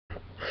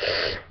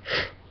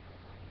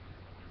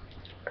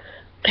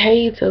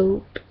Hey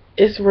YouTube,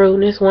 it's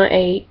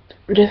Rudeness18,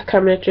 just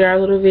coming at your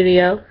little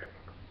video.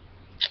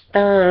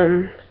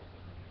 Um,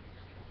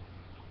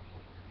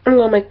 I'm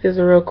gonna make this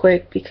real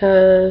quick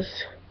because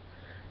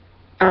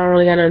I don't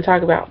really got nothing to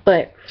talk about.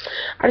 But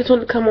I just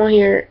want to come on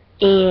here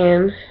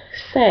and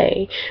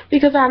say,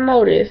 because I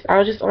noticed, I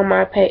was just on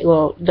my page,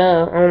 well,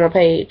 I'm on my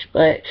page,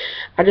 but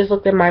I just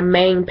looked at my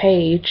main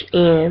page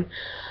and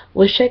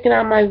was checking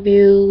out my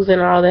views and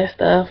all that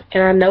stuff,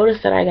 and I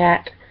noticed that I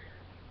got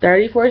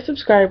 34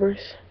 subscribers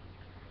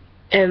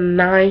and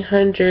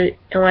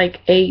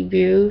 908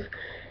 views.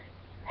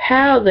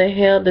 How the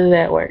hell does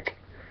that work?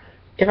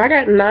 If I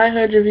got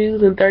 900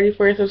 views and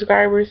 34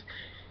 subscribers,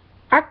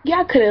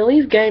 y'all could at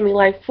least give me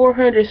like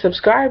 400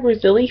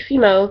 subscribers, at least,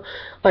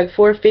 like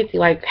 450,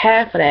 like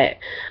half of that.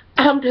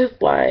 I'm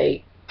just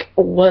like,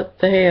 what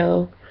the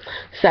hell?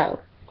 So,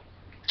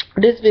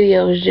 this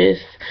video is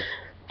just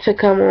to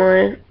come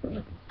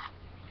on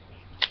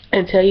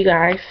and tell you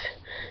guys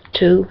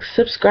to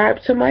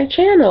subscribe to my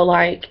channel.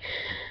 Like,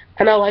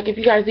 I know, like, if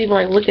you guys even,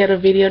 like, look at a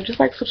video, just,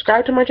 like,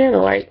 subscribe to my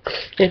channel. Like,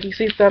 if you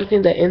see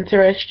something that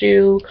interests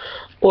you,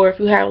 or if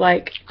you have,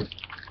 like,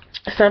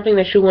 something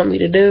that you want me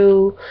to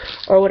do,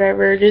 or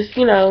whatever, just,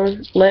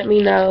 let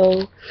me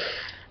know,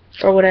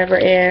 or whatever,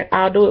 and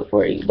I'll do it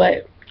for you.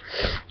 But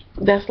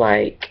that's,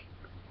 like,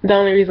 the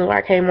only reason why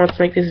I came on to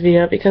make this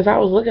video, because I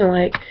was looking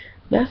like,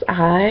 that's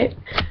odd.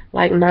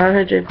 Like,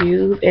 900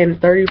 views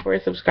and 34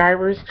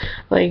 subscribers.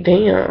 Like,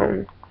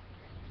 damn.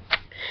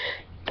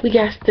 We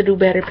got to do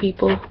better,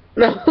 people.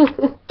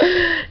 No.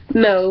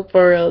 No,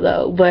 for real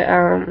though. But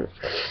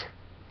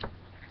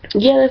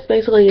yeah, that's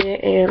basically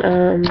it.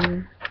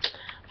 And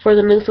for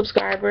the new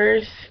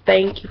subscribers,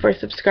 thank you for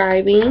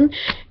subscribing.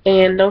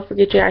 And don't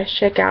forget, you guys,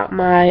 check out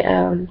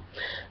my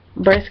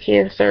breast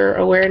cancer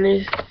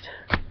awareness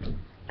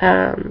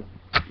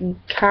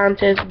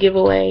contest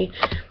giveaway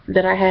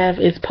that I have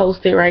is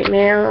posted right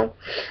now.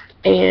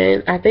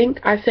 And I think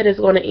I said it's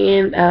going to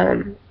end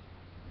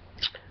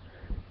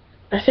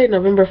I said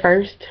November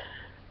 1st.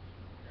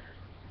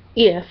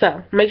 Yeah,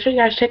 so make sure you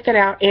guys check that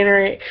out, enter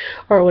it,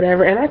 or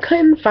whatever. And I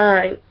couldn't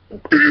find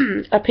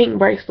a pink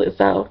bracelet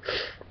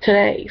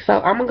today.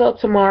 So I'm going to go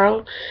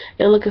tomorrow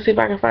and look and see if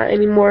I can find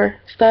any more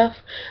stuff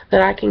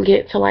that I can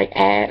get to, like,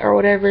 add or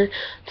whatever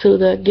to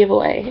the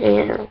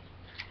giveaway.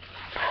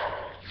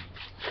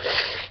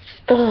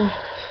 And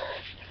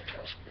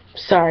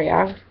sorry,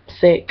 I'm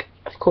sick,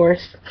 of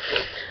course.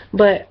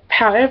 But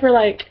however,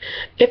 like,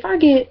 if I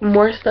get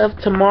more stuff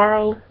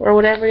tomorrow or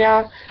whatever,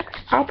 y'all,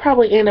 I'll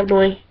probably end up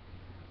doing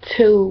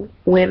 2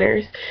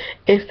 winners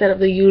instead of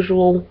the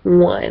usual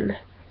 1.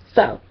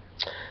 So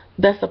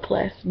that's a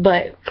plus.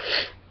 But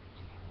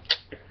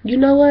you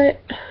know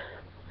what?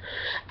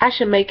 I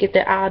should make it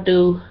that I'll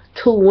do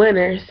 2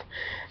 winners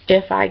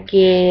if I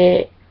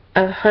get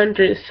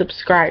 100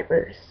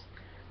 subscribers.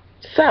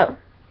 So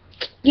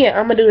yeah,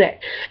 I'm gonna do that.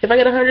 If I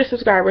get 100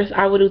 subscribers,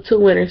 I will do 2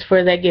 winners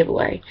for that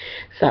giveaway.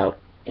 So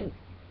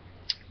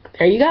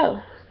there you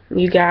go.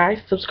 You guys,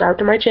 subscribe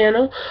to my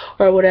channel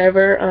or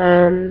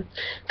whatever.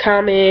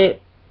 Comment,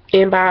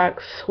 inbox,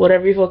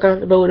 whatever you feel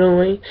comfortable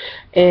doing.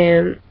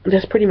 And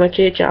that's pretty much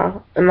it,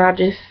 y'all. And I'll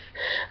just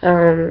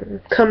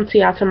come to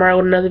y'all tomorrow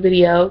with another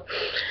video,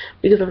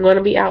 because I'm going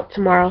to be out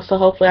tomorrow. So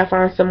hopefully I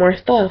find some more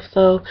stuff.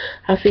 So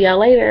I'll see y'all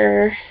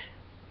later.